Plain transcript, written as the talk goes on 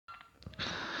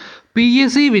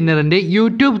PSC വിന്നറിൻ്റെ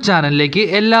YouTube ചാനലിലേക്ക്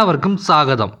എല്ലാവർക്കും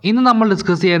സ്വാഗതം. ഇന്ന് നമ്മൾ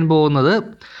ഡിസ്കസ് ചെയ്യാൻ പോകുന്നത്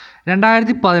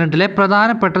 2018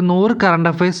 പ്രധാനപ്പെട്ട 100 കറണ്ട്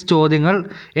അഫയേഴ്സ് ചോദ്യങ്ങൾ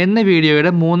എന്ന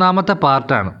വീഡിയോയുടെ മൂന്നാമത്തെ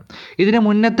പാർട്ടാണ്. ഇതിന്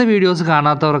മുന്നത്തെ വീഡിയോസ്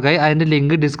കാണാത്തവർക്കായി അതിൻ്റെ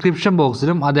ലിങ്ക് ഡിസ്ക്രിപ്ഷൻ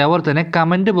ബോക്സിലും അതേപോലെ തന്നെ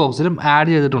കമൻറ്റ് ബോക്സിലും ആഡ്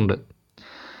ചെയ്തിട്ടുണ്ട്.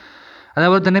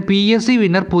 അതേപോലെ തന്നെ PSC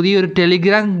വിന്നർ പുതിയൊരു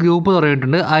ടെലിഗ്രാം ഗ്രൂപ്പ്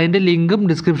തുടങ്ങിയിട്ടുണ്ട്. അതിൻ്റെ ലിങ്കും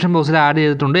ഡിസ്ക്രിപ്ഷൻ ബോക്സിൽ ആഡ്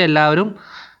ചെയ്തിട്ടുണ്ട്. എല്ലാവരും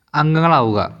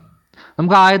അംഗങ്ങളാവുക.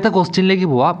 നമുക്ക് ആദ്യത്തെ ക്വസ്റ്റ്യനിലേക്ക്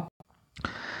പോവാം.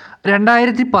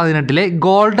 2018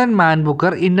 ഗോൾഡൻ മാൻ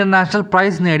ബുക്കർ ഇൻ്റർനാഷണൽ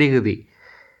പ്രൈസ് നേടിയ കൃതി.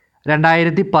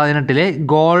 2018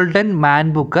 ഗോൾഡൻ മാൻ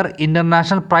ബുക്കർ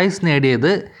ഇൻ്റർനാഷണൽ പ്രൈസ്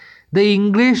നേടിയത് ദ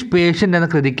ഇംഗ്ലീഷ് പേഷ്യൻ്റ് എന്ന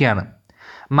കൃതിക്കാണ്.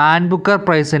 മാൻ ബുക്കർ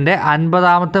പ്രൈസിൻ്റെ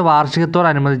 50ാമത്തെ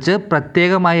വാർഷികത്തോടനുബന്ധിച്ച്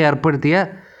പ്രത്യേകമായി ഏർപ്പെടുത്തിയ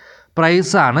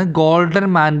പ്രൈസാണ് ഗോൾഡൻ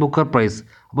മാൻ ബുക്കർ പ്രൈസ്.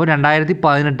 അപ്പോൾ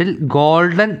 2018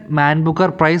 ഗോൾഡൻ മാൻ ബുക്കർ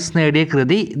പ്രൈസ് നേടിയ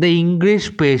കൃതി the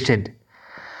English patient.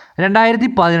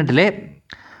 2018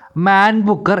 man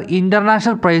Booker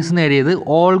international price നേടിയത്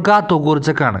ഓൾഗ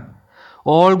തൊഗൂർച്ചക്കാണ്.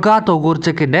 ഓൾഗ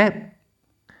തൊഗൂർച്ചക്കിൻ്റെ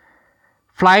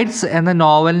ഫ്ലൈറ്റ്സ് എന്ന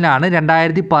നോവലിനാണ്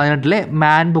 2018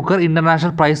 മാൻ ബുക്കർ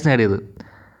ഇൻ്റർനാഷണൽ പ്രൈസ് നേടിയത്.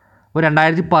 അപ്പോൾ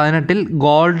 2018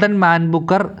 ഗോൾഡൻ മാൻ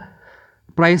ബുക്കർ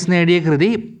പ്രൈസ് നേടിയ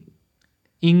കൃതി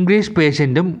ഇംഗ്ലീഷ്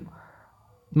പേഷ്യൻറ്റും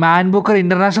മാൻ ബുക്കർ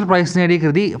ഇൻ്റർനാഷണൽ പ്രൈസ് നേടിയ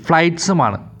കൃതി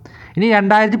ഫ്ലൈറ്റ്സുമാണ്. ഇനി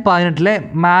 2018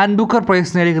 മാൻ ബുക്കർ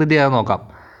പ്രൈസ് നേടിയ കൃതി അത് നോക്കാം.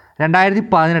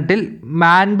 2018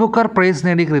 മാൻ ബുക്കർ പ്രൈസ്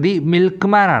നേടിയ കൃതി മിൽക്ക്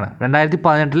മാൻ ആണ്.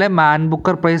 2018 മാൻ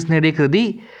ബുക്കർ പ്രൈസ് നേടിയ കൃതി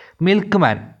മിൽക്ക്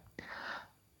മാൻ.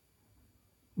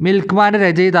 മിൽക്ക് മാൻ്റെ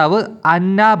രചയിതാവ്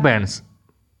അന്ന ബേൺസ്.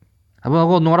 അപ്പോൾ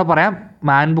നമുക്ക് ഒന്നുകൂടെ പറയാം.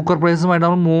 മാൻ ബുക്കർ പ്രൈസുമായിട്ട്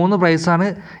നമ്മൾ 3 പ്രൈസാണ്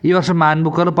ഈ വർഷം മാൻ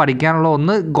ബുക്കർ പഠിക്കാനുള്ള.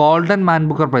 ഒന്ന് ഗോൾഡൻ മാൻ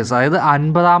ബുക്കർ പ്രൈസ്, അതായത്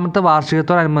 50ാമത്തെ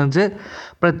വാർഷികത്തോടനുബന്ധിച്ച്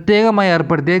പ്രത്യേകമായി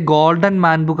ഏർപ്പെടുത്തിയ ഗോൾഡൻ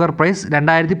മാൻ ബുക്കർ പ്രൈസ്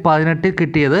 2018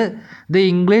 കിട്ടിയത് ദ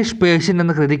ഇംഗ്ലീഷ് പേഷ്യൻ്റ്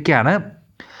എന്ന കൃതിക്കാണ്.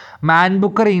 മാൻ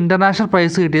ബുക്കർ ഇൻ്റർനാഷണൽ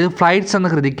പ്രൈസ് കിട്ടിയത് ഫ്ലൈറ്റ്സ് എന്ന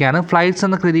കൃതിക്കാണ്. ഫ്ലൈറ്റ്സ്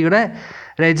എന്ന കൃതിയുടെ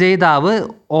രചയിതാവ്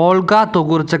ഓൾഗ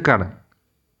തൊഗൂർച്ചക്കാണ്.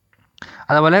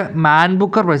 അതുപോലെ മാൻ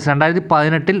ബുക്കർ പ്രൈസ്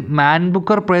 2018 മാൻ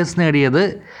ബുക്കർ പ്രൈസ് നേടിയത്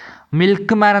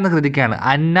മിൽക്ക് മാൻ എന്ന കൃതിക്കാണ്.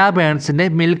 അന്ന ബേൺസിൻ്റെ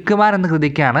മിൽക്ക് മാൻ എന്ന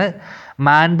കൃതിക്കാണ്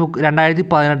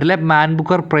 2018 മാൻ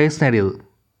ബുക്കർ പ്രൈസ് നേടിയത്.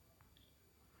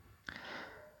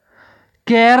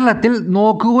 കേരളത്തിൽ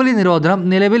നോക്കുകൂലി നിരോധനം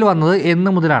നിലവിൽ വന്നത്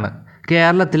എന്ന് മുതലാണ്?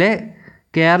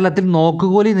 കേരളത്തിൽ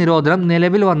നോക്കുകൂലി നിരോധനം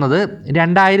നിലവിൽ വന്നത്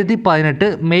 2018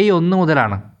 മെയ് 1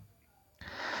 മുതലാണ്.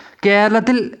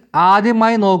 കേരളത്തിൽ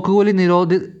ആദ്യമായി നോക്കുകൂലി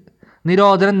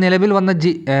നിരോധനം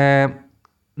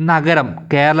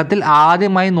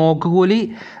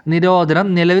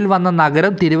നിലവിൽ വന്ന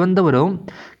നഗരം തിരുവനന്തപുരവും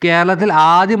കേരളത്തിൽ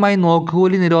ആദ്യമായി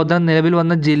നോക്കുകൂലി നിരോധനം നിലവിൽ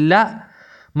വന്ന ജില്ല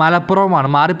മലപ്പുറവുമാണ്.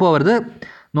 മാറിപ്പോവരുത്.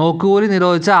 നോക്കുകൂലി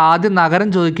നിരോധിച്ച ആദ്യ നഗരം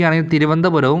ചോദിക്കുകയാണെങ്കിൽ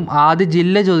തിരുവനന്തപുരവും ആദ്യ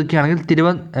ജില്ല ചോദിക്കുകയാണെങ്കിൽ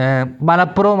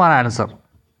മലപ്പുറവുമാണ് ആൻസർ.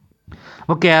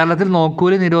 അപ്പോൾ കേരളത്തിൽ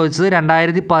നോക്കുകൂലി നിരോധിച്ചത്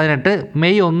 2018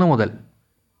 മെയ് 1 മുതൽ.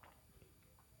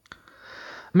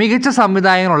 മികച്ച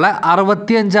സംവിധായകനുള്ള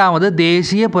 65ാമത്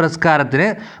ദേശീയ പുരസ്കാരത്തിന്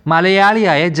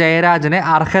മലയാളിയായ ജയരാജനെ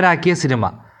അർഹരാക്കിയ സിനിമ.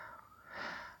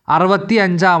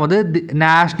 65ാമത്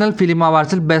നാഷണൽ ഫിലിം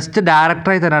അവാർഡ്സിൽ ബെസ്റ്റ്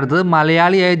ഡയറക്ടറായി തിരഞ്ഞെടുത്തത്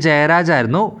മലയാളിയായ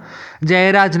ജയരാജായിരുന്നു.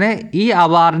 ജയരാജനെ ഈ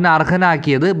അവാർഡിന്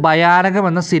അർഹനാക്കിയത് ഭയാനകം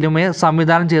എന്ന സിനിമയെ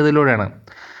സംവിധാനം ചെയ്തതിലൂടെയാണ്.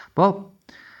 അപ്പോൾ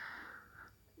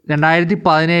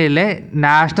 2017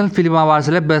 national film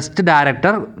അവാർഡ്സിലെ best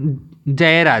director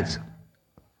Jayaraj.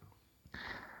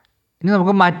 ഇനി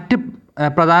നമുക്ക് മറ്റ്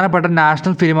പ്രധാനപ്പെട്ട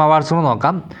നാഷണൽ ഫിലിം അവാർഡ്സുകൾ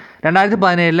നോക്കാം.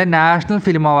 2017 നാഷണൽ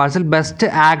ഫിലിം അവാർഡ്സിൽ ബെസ്റ്റ്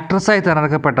ആക്ട്രസ്സായി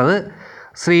തിരഞ്ഞെടുക്കപ്പെട്ടത്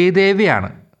ശ്രീദേവിയാണ്.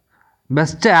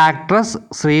 Best actress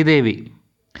Sridevi.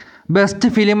 ബെസ്റ്റ്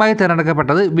ഫിലിമായി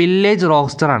തിരഞ്ഞെടുക്കപ്പെട്ടത് വില്ലേജ്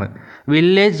റോക്സ്റ്റാറാണ്.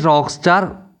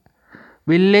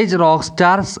 വില്ലേജ്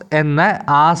റോക്സ്റ്റാർസ് എന്ന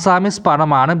ആസാമിസ്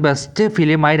പടമാണ് ബെസ്റ്റ്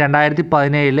ഫിലിമായി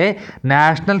 2017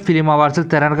 നാഷണൽ ഫിലിം അവാർഡ്സിൽ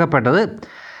തിരഞ്ഞെടുക്കപ്പെട്ടത്.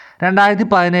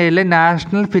 2017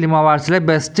 നാഷണൽ ഫിലിം അവാർഡ്സിലെ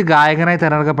ബെസ്റ്റ് ഗായകനായി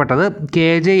തിരഞ്ഞെടുക്കപ്പെട്ടത്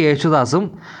KJ യേശുദാസും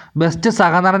ബെസ്റ്റ്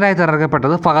സഹനടനായി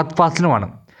തിരഞ്ഞെടുക്കപ്പെട്ടത് ഫഹദ് ഫാസിലുമാണ്.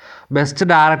 ബെസ്റ്റ്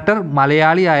ഡയറക്ടർ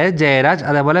മലയാളിയായ ജയരാജ്,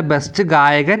 അതേപോലെ ബെസ്റ്റ്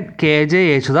ഗായകൻ KJ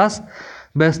Yesudas,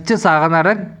 best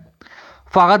സഹനടൻ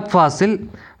Fahad Fazil,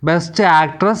 best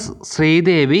actress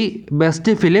Sridevi,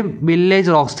 best film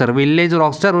village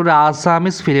rockstar ഒരു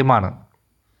ആസാമിസ് ഫിലിമാണ്.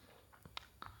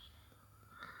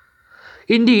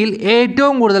 ഇന്ത്യയിൽ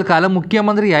ഏറ്റവും കൂടുതൽ കാലം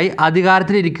മുഖ്യമന്ത്രിയായി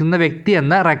അധികാരത്തിലിരിക്കുന്ന വ്യക്തി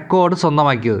എന്ന റെക്കോർഡ്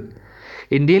സ്വന്തമാക്കിയത്.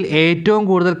 ഇന്ത്യയിൽ ഏറ്റവും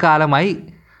കൂടുതൽ കാലമായി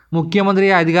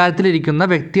മുഖ്യമന്ത്രിയായി അധികാരത്തിലിരിക്കുന്ന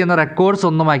വ്യക്തി എന്ന റെക്കോർഡ്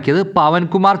സ്വന്തമാക്കിയത്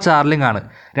പവൻകുമാർ ചാർലിംഗ് ആണ്.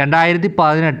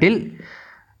 2018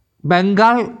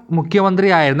 ബംഗാൾ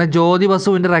മുഖ്യമന്ത്രിയായിരുന്ന ജ്യോതി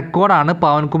ബസുവിൻ്റെ റെക്കോർഡാണ്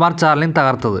പവൻകുമാർ ചാർലിംഗ്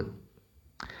തകർത്തത്.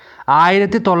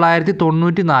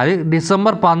 1994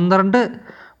 ഡിസംബർ 12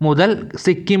 മുതൽ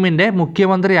സിക്കിമിൻ്റെ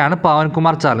മുഖ്യമന്ത്രിയാണ്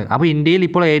പവൻകുമാർ ചാർലിംഗ്. അപ്പോൾ ഇന്ത്യയിൽ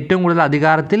ഇപ്പോൾ ഏറ്റവും കൂടുതൽ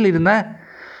അധികാരത്തിൽ ഇരുന്ന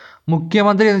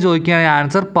മുഖ്യമന്ത്രി എന്ന് ചോദിക്കുകയാണെങ്കിൽ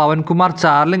ആൻസർ പവൻകുമാർ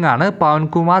ചാർലിംഗ് ആണ്.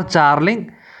 പവൻകുമാർ ചാർലിംഗ്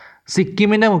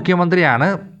സിക്കിമിൻ്റെ മുഖ്യമന്ത്രിയാണ്.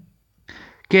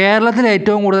 കേരളത്തിൽ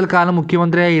ഏറ്റവും കൂടുതൽ കാലം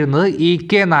മുഖ്യമന്ത്രിയായിരുന്നത്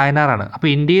EK നായനാറാണ്. അപ്പോൾ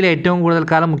ഇന്ത്യയിൽ ഏറ്റവും കൂടുതൽ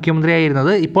കാലം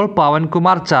മുഖ്യമന്ത്രിയായിരുന്നത് ഇപ്പോൾ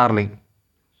പവൻകുമാർ ചാർലിംഗ്.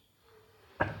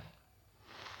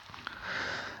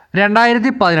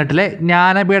 2018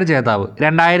 ജ്ഞാനപീഠ ജേതാവ്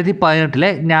 2018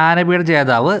 ജ്ഞാനപീഠ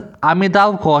ജേതാവ്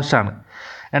അമിതാവ് ഘോഷാണ്.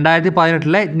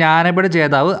 2018 ജ്ഞാനപീഠ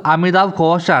ജേതാവ് അമിതാവ്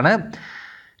ഘോഷാണ്.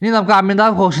 ഇനി നമുക്ക്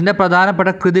അമിതാവ് ഘോഷിൻ്റെ പ്രധാനപ്പെട്ട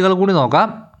കൃതികൾ കൂടി നോക്കാം.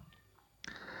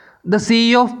 ദ സീ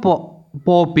ഓഫ്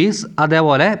പോപ്പീസ്,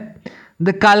 അതേപോലെ the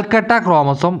Calcutta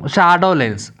chromosome, shadow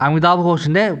lines. Amitav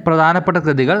ഘോഷിൻ്റെ പ്രധാനപ്പെട്ട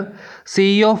കൃതികൾ see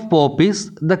of Popees,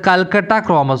 the Calcutta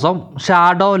chromosome,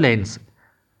 shadow lines.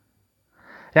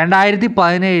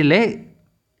 2017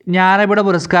 Jnanpith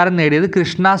പുരസ്കാരം നേടിയത്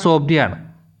കൃഷ്ണ സോബ്നിയാണ്.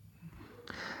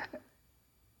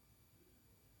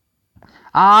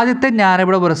 ആദ്യത്തെ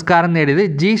ജ്ഞാനപീഠ പുരസ്കാരം നേടിയത്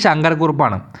G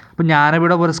ശങ്കരക്കുറുപ്പാണ്. അപ്പോൾ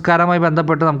ജ്ഞാനപീഠ പുരസ്കാരവുമായി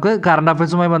ബന്ധപ്പെട്ട് നമുക്ക് കറണ്ട്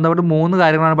അഫയേഴ്സുമായി ബന്ധപ്പെട്ട് 3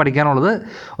 കാര്യങ്ങളാണ് പഠിക്കാനുള്ളത്.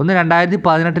 ഒന്ന്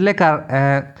 2018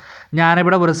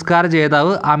 ജ്ഞാനപീഠ പുരസ്കാര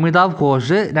ജേതാവ് അമിതാവ്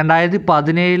ഘോഷ്,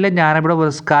 2017 ജ്ഞാനപീഠ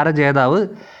പുരസ്കാര ജേതാവ്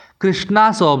കൃഷ്ണ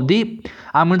സോബ്നി.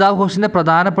 അമിതാവ് ഘോഷിൻ്റെ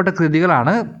പ്രധാനപ്പെട്ട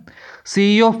കൃതികളാണ് see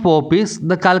of Popees,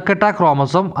 the Calcutta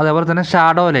chromosome, അതേപോലെ തന്നെ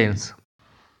ഷാഡോ ലൈൻസ്.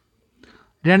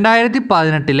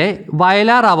 2018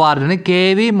 വയലാർ അവാർഡിന്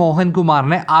KV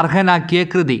മോഹൻകുമാറിനെ അർഹനാക്കിയ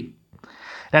കൃതി.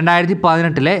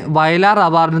 2018 വയലാർ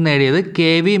അവാർഡ് നേടിയത്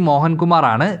KV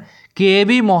മോഹൻകുമാറാണ്. KV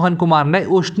മോഹൻകുമാറിൻ്റെ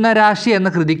ഉഷ്ണരാശി എന്ന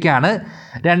കൃതിക്കാണ്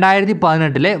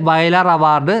 2018 വയലാർ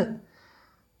അവാർഡ്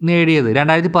നേടിയത്.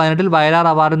 2018 വയലാർ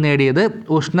അവാർഡ് നേടിയത്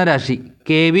ഉഷ്ണരാശി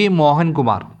KV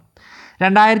മോഹൻകുമാർ.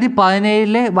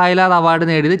 2017 വയലാർ അവാർഡ്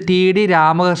നേടിയത് TD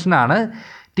രാമകൃഷ്ണനാണ്.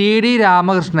 TD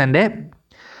രാമകൃഷ്ണൻ്റെ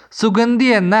സുഗന്ധി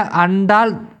എന്ന അണ്ടാൾ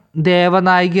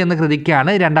ദേവനായികി എന്ന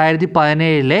കൃതിക്കാണ്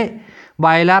 2017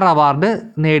 വയലാർ അവാർഡ്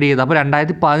നേടിയത്. അപ്പോൾ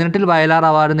 2018 വയലാർ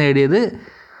അവാർഡ് നേടിയത്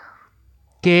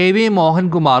KV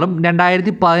മോഹൻകുമാറും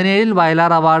 2017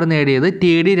 വയലാർ അവാർഡ് നേടിയത്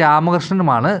TD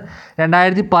രാമകൃഷ്ണനുമാണ്.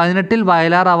 2018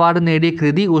 വയലാർ അവാർഡ് നേടിയ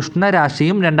കൃതി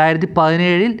ഉഷ്ണരാശിയും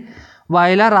 2017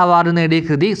 വയലാർ അവാർഡ് നേടിയ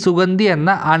കൃതി സുഗന്ധി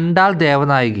എന്ന അണ്ടാൾ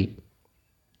ദേവനായികി.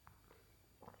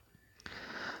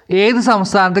 ഏത്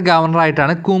സംസ്ഥാനത്തെ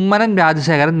ഗവർണറായിട്ടാണ് കുമ്മനം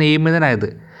രാജശേഖരൻ നിയമിതനായത്?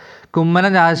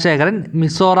 കുമ്മനം രാജശേഖരൻ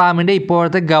മിസോറാമിൻ്റെ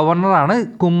ഇപ്പോഴത്തെ ഗവർണറാണ്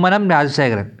കുമ്മനം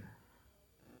രാജശേഖരൻ.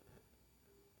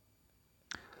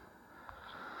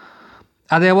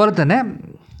 അതേപോലെ തന്നെ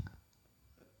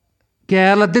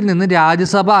കേരളത്തിൽ നിന്ന്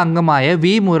രാജ്യസഭാ അംഗമായ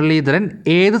V മുരളീധരൻ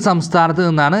ഏത് സംസ്ഥാനത്ത്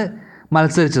നിന്നാണ്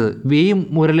മത്സരിച്ചത്? V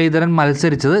മുരളീധരൻ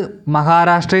മത്സരിച്ചത്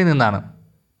മഹാരാഷ്ട്രയിൽ നിന്നാണ്.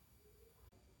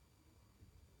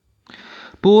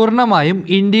 പൂർണ്ണമായും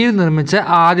ഇന്ത്യയിൽ നിർമ്മിച്ച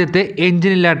ആദ്യത്തെ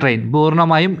എഞ്ചിനില്ല ട്രെയിൻ.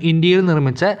 പൂർണ്ണമായും ഇന്ത്യയിൽ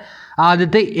നിർമ്മിച്ച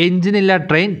ആദ്യത്തെ എഞ്ചിനില്ല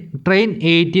ട്രെയിൻ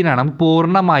 18 ആണ്.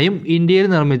 പൂർണ്ണമായും ഇന്ത്യയിൽ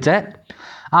നിർമ്മിച്ച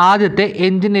ആദ്യത്തെ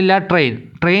എഞ്ചിനില്ല ട്രെയിൻ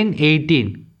 18.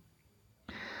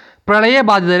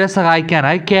 പ്രളയബാധിതരെ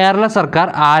സഹായിക്കാനായി കേരള സർക്കാർ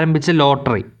ആരംഭിച്ച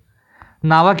ലോട്ടറി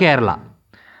നവകേരള.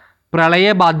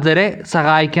 പ്രളയബാധിതരെ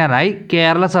സഹായിക്കാനായി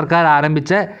കേരള സർക്കാർ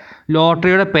ആരംഭിച്ച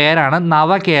ലോട്ടറിയുടെ പേരാണ്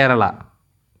നവകേരള.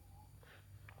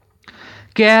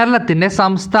 കേരളത്തിൻ്റെ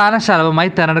സംസ്ഥാന ശലഭമായി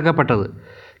തിരഞ്ഞെടുക്കപ്പെട്ടത്.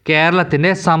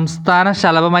 കേരളത്തിൻ്റെ സംസ്ഥാന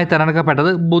ശലഭമായി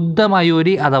തിരഞ്ഞെടുക്കപ്പെട്ടത്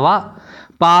ബുദ്ധമയൂരി അഥവാ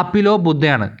പാപ്പിലോ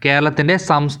ബുദ്ധയാണ്. കേരളത്തിൻ്റെ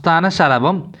സംസ്ഥാന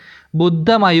ശലഭം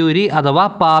ബുദ്ധമയൂരി അഥവാ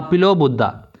പാപ്പിലോ ബുദ്ധ.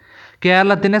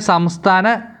 കേരളത്തിൻ്റെ സംസ്ഥാന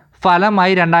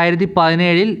ഫലമായി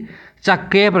 2017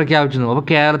 ചക്കയെ പ്രഖ്യാപിച്ചിരുന്നു. അപ്പോൾ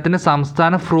കേരളത്തിൻ്റെ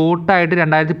സംസ്ഥാന ഫ്രൂട്ടായിട്ട്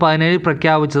 2017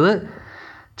 പ്രഖ്യാപിച്ചത്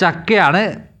ചക്കയാണ്.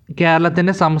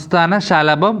 കേരളത്തിൻ്റെ സംസ്ഥാന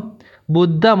ശലഭം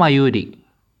ബുദ്ധമയൂരി.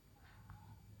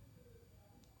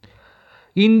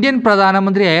 ഇന്ത്യൻ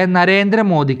പ്രധാനമന്ത്രിയായ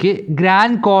നരേന്ദ്രമോദിക്ക്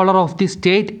grand collar of the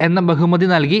state എന്ന ബഹുമതി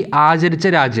നൽകി ആചരിച്ച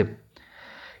രാജ്യം.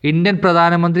 ഇന്ത്യൻ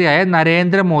പ്രധാനമന്ത്രിയായ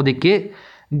നരേന്ദ്രമോദിക്ക്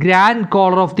grand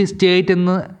collar of the state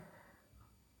എന്ന്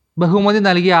ബഹുമതി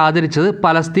നൽകി ആദരിച്ചത്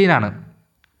പലസ്തീനാണ്.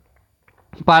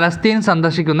 പലസ്തീൻ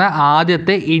സന്ദർശിക്കുന്ന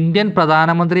ആദ്യത്തെ ഇന്ത്യൻ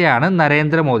പ്രധാനമന്ത്രിയാണ്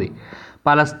നരേന്ദ്രമോദി.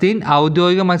 പലസ്തീൻ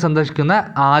ഔദ്യോഗികമായി സന്ദർശിക്കുന്ന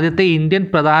ആദ്യത്തെ ഇന്ത്യൻ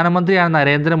പ്രധാനമന്ത്രിയാണ്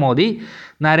നരേന്ദ്രമോദി.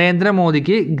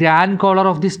 നരേന്ദ്രമോദിക്ക് grand collar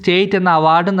of the state എന്ന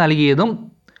അവാർഡ് നൽകിയതും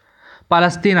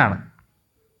പലസ്തീനാണ്.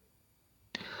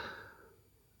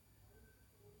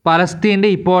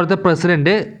 പലസ്തീൻ്റെ ഇപ്പോഴത്തെ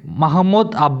പ്രസിഡന്റ്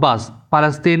മഹമ്മൂദ് അബ്ബാസ്.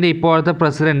 പലസ്തീൻ്റെ ഇപ്പോഴത്തെ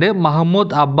പ്രസിഡന്റ്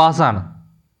മഹമ്മൂദ് അബ്ബാസ് ആണ്.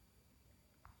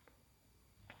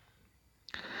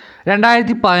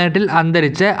 2018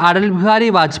 അന്തരിച്ച അടൽ ബിഹാരി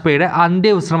വാജ്പേയിയുടെ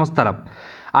അന്ത്യവിശ്രമ സ്ഥലം.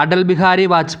 അടൽ ബിഹാരി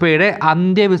വാജ്പേയിയുടെ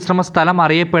അന്ത്യവിശ്രമ സ്ഥലം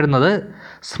അറിയപ്പെടുന്നത്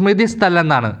സ്മൃതി സ്ഥൽ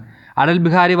എന്നാണ്. അടൽ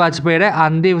ബിഹാരി വാജ്പേയിയുടെ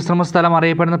അന്ത്യവിശ്രമ സ്ഥലം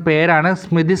അറിയപ്പെടുന്ന പേരാണ്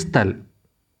സ്മൃതി സ്ഥൽ.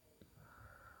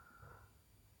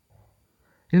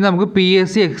 ഇനി നമുക്ക്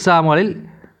PSC എക്സാമുകളിൽ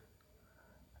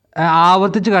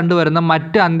ആവർത്തിച്ച് കണ്ടുവരുന്ന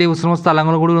മറ്റ് അന്ത്യവിശ്രമ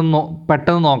സ്ഥലങ്ങൾ കൂടി ഒന്ന്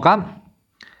പെട്ടെന്ന് നോക്കാം.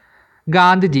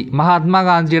 ഗാന്ധിജി,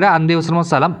 മഹാത്മാഗാന്ധിജിയുടെ അന്ത്യവിശ്രമ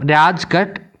സ്ഥലം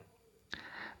രാജ്ഘട്ട്.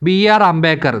 BR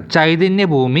അംബേദ്കർ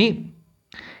ചൈതന്യഭൂമി.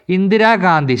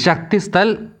 ഇന്ദിരാഗാന്ധി ശക്തിസ്ഥൽ.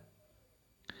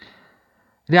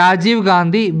 രാജീവ്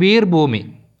ഗാന്ധി വീർഭൂമി.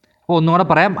 ഒന്നുകൂടെ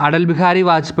പറയാം. അടൽ ബിഹാരി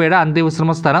വാജ്പേയിയുടെ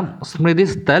അന്ത്യവിശ്രമ സ്ഥലം സ്മൃതി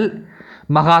സ്ഥൽ.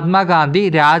 Mahatma Gandhi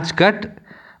Rajghat.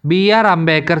 BR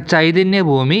Ambedkar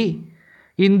ചൈതന്യഭൂമി.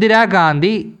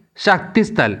 Indira Gandhi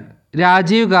ശക്തിസ്ഥൽ.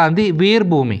 Rajeev Gandhi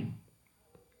Veer Bhumi.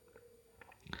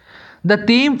 The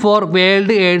theme for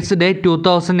world AIDS day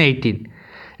 2018.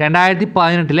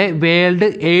 2018 world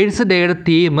AIDS ഡേയുടെ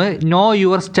തീം നോ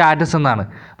യുവർ സ്റ്റാറ്റസ് എന്നാണ്.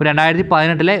 അപ്പോൾ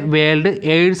 2018 വേൾഡ്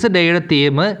എയ്ഡ്സ് ഡേയുടെ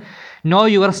തീം നോ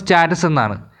യുവർ സ്റ്റാറ്റസ്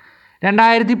എന്നാണ്.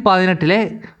 2018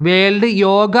 വേൾഡ്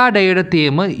യോഗ ഡേയുടെ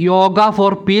തീം യോഗ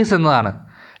ഫോർ പീസ് എന്നതാണ്.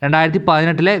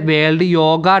 2018 വേൾഡ്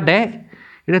യോഗ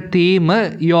ഡേയുടെ തീം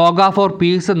യോഗ ഫോർ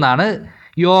പീസ് എന്നാണ്.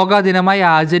 യോഗ ദിനമായി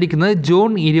ആചരിക്കുന്നത് June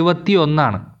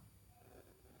 21.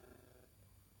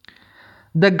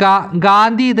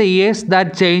 Gandhi the years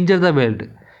that change the world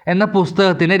എന്ന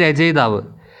പുസ്തകത്തിൻ്റെ രചയിതാവ്.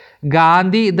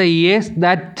 Gandhi the years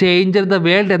that change the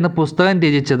world എന്ന പുസ്തകം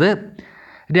രചിച്ചത്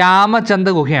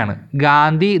രാമചന്ദ്ര ഗുഹയാണ്.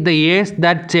 Gandhi the years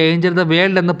that change the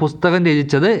world എന്ന പുസ്തകം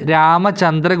രചിച്ചത്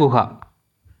രാമചന്ദ്ര ഗുഹ.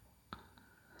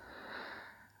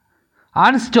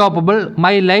 അൺസ്റ്റോപ്പബിൾ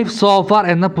മൈ ലൈഫ് സോഫാർ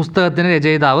എന്ന പുസ്തകത്തിൻ്റെ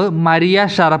രചയിതാവ് മരിയ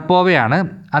ഷറപ്പോവയാണ്.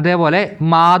 അതേപോലെ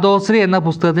മാധോശ്രീ എന്ന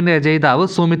പുസ്തകത്തിൻ്റെ രചയിതാവ്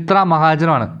സുമിത്ര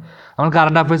മഹാജനുമാണ്. നമ്മൾ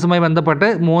കറണ്ട് അഫയേഴ്സുമായി ബന്ധപ്പെട്ട്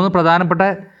 3 പ്രധാനപ്പെട്ട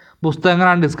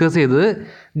പുസ്തകങ്ങളാണ് ഡിസ്കസ് ചെയ്തത്.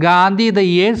 Gandhi the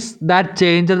years that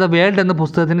change the world എന്ന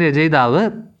പുസ്തകത്തിൻ്റെ രചയിതാവ്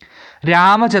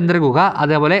രാമചന്ദ്ര ഗുഹ.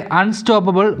 അതേപോലെ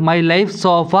അൺസ്റ്റോപ്പബിൾ മൈ ലൈഫ്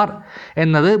സോഫാർ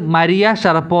എന്നത് മരിയ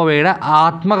ഷറപ്പോവയുടെ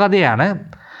ആത്മകഥയാണ്.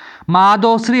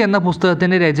 മാധോശ്രീ എന്ന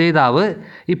പുസ്തകത്തിൻ്റെ രചയിതാവ്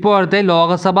ഇപ്പോഴത്തെ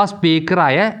ലോകസഭാ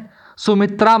സ്പീക്കറായ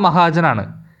സുമിത്ര മഹാജനാണ്.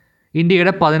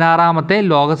 ഇന്ത്യയുടെ 16ാമത്തെ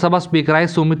ലോകസഭാ സ്പീക്കറായ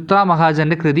സുമിത്ര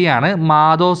മഹാജൻ്റെ കൃതിയാണ്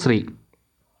മാധോശ്രീ.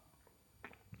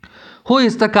 Who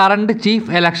is the current chief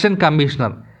election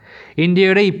commissioner?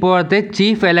 ഇന്ത്യയുടെ ഇപ്പോഴത്തെ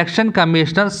ചീഫ് ഇലക്ഷൻ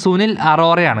കമ്മീഷണർ സുനിൽ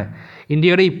അറോറയാണ്.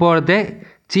 ഇന്ത്യയുടെ ഇപ്പോഴത്തെ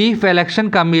ചീഫ് ഇലക്ഷൻ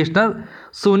കമ്മീഷണർ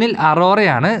സുനിൽ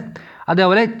അറോറയാണ്.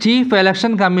 അതേപോലെ ചീഫ്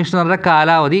ഇലക്ഷൻ കമ്മീഷണറുടെ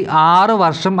കാലാവധി 6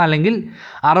 വർഷം അല്ലെങ്കിൽ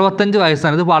 65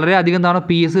 വയസ്സാണ്. ഇത് വളരെയധികം തവണ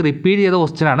PSC റിപ്പീറ്റ് ചെയ്ത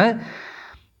ക്വസ്റ്റ്യനാണ്.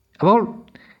 അപ്പോൾ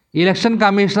ഇലക്ഷൻ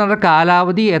കമ്മീഷണറുടെ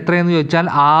കാലാവധി എത്രയെന്ന് ചോദിച്ചാൽ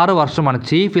 6 വർഷമാണ്.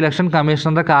 ചീഫ് ഇലക്ഷൻ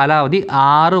കമ്മീഷണറുടെ കാലാവധി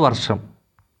 6 വർഷം.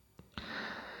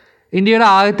 ഇന്ത്യയുടെ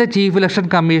ആദ്യത്തെ chief election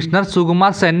commissioner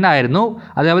Sukumar Sen ആയിരുന്നു.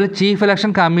 അതേപോലെ ചീഫ്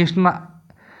ഇലക്ഷൻ കമ്മീഷണർ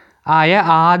ആയ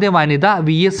ആദ്യ വനിത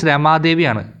VS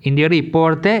രമാദേവിയാണ്. ഇന്ത്യയുടെ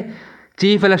ഇപ്പോഴത്തെ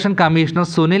chief election commissioner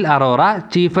Sunil Arora.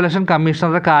 Chief election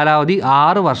കമ്മീഷണറുടെ കാലാവധി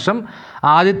 6 വർഷം.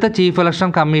 ആദ്യത്തെ chief election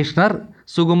commissioner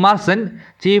Sukumar Sen.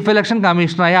 Chief election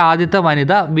കമ്മീഷണറായ ആദ്യത്തെ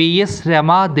വനിത VS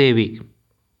രമാദേവി.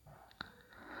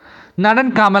 നടൻ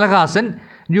കമലഹാസൻ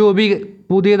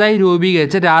പുതിയതായി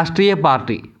രൂപീകരിച്ച രാഷ്ട്രീയ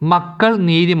പാർട്ടി മക്കൾ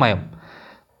നീതിമയം.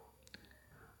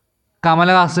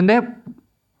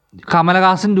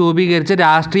 കമലഹാസൻ രൂപീകരിച്ച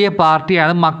രാഷ്ട്രീയ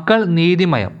പാർട്ടിയാണ് മക്കൾ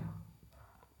നീതിമയം.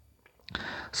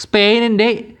 സ്പെയിനിൻ്റെ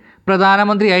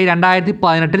പ്രധാനമന്ത്രിയായി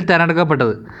 2018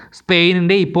 തിരഞ്ഞെടുക്കപ്പെട്ടത്.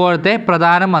 സ്പെയിനിൻ്റെ ഇപ്പോഴത്തെ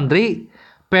പ്രധാനമന്ത്രി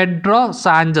പെഡ്രോ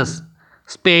സാഞ്ചസ്.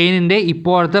 സ്പെയിനിൻ്റെ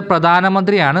ഇപ്പോഴത്തെ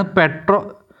പ്രധാനമന്ത്രിയാണ്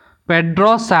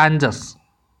പെഡ്രോ സാഞ്ചസ്.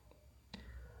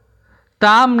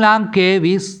 താം Lang cave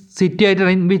is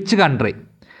situated in which country?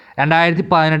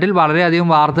 2018 വളരെയധികം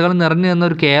വാർത്തകൾ നിറഞ്ഞു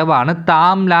നിന്നൊരു കേവാണ്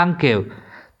താം ലാങ് കേവ്.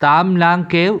 താം ലാങ്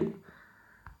കേവ്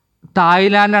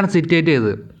തായ്ലാൻഡിലാണ് സിറ്റുവേറ്റ്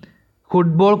ചെയ്തത്.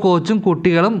 ഫുട്ബോൾ കോച്ചും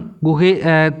കുട്ടികളും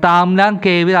താം ലാങ്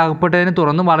കേവിൽ അകപ്പെട്ടതിനെ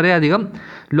തുടർന്ന് വളരെയധികം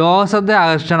ലോകശ്രദ്ധ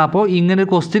ആകർഷിച്ചാണ്. അപ്പോൾ ഇങ്ങനൊരു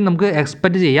ക്വസ്റ്റ്യൻ നമുക്ക്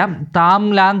എക്സ്പെക്റ്റ് ചെയ്യാം. താം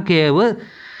ലാങ് കേവ്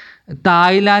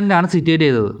തായ്ലാൻഡിലാണ് സിറ്റുവേറ്റ്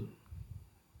ചെയ്തത്.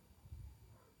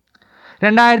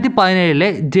 2017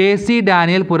 JC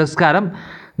ഡാനിയൽ പുരസ്കാരം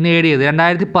നേടിയത്.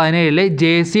 2017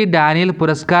 JC ഡാനിയൽ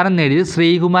പുരസ്കാരം നേടിയത്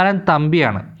ശ്രീകുമാരൻ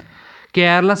തമ്പിയാണ്.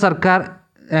 കേരള സർക്കാർ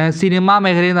സിനിമാ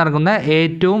മേഖലയിൽ നൽകുന്ന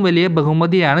ഏറ്റവും വലിയ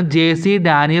ബഹുമതിയാണ് JC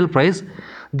Daniel price.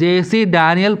 JC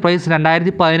Daniel price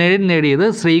 2017 നേടിയത്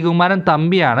ശ്രീകുമാരൻ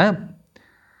തമ്പിയാണ്.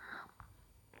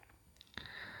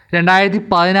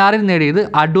 2016 നേടിയത്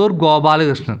Adoor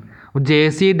Gopalakrishnan.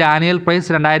 JC Daniel price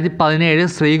 2017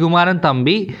 Sreekumaran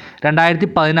Thampi,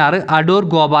 2016 Adoor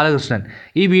Gopalakrishnan.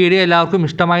 ഈ വീഡിയോ എല്ലാവർക്കും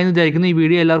ഇഷ്ടമായി എന്ന് വിചാരിക്കുന്നു. ഈ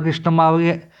വീഡിയോ എല്ലാവർക്കും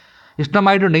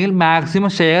ഇഷ്ടമായിട്ടുണ്ടെങ്കിൽ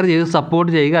മാക്സിമം ഷെയർ ചെയ്ത് സപ്പോർട്ട്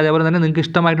ചെയ്യുക. അതേപോലെ തന്നെ നിങ്ങൾക്ക്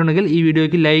ഇഷ്ടമായിട്ടുണ്ടെങ്കിൽ ഈ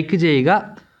വീഡിയോയ്ക്ക് ലൈക്ക് ചെയ്യുക.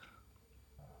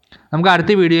 നമുക്ക്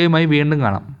അടുത്ത വീഡിയോയുമായി വീണ്ടും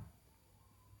കാണാം.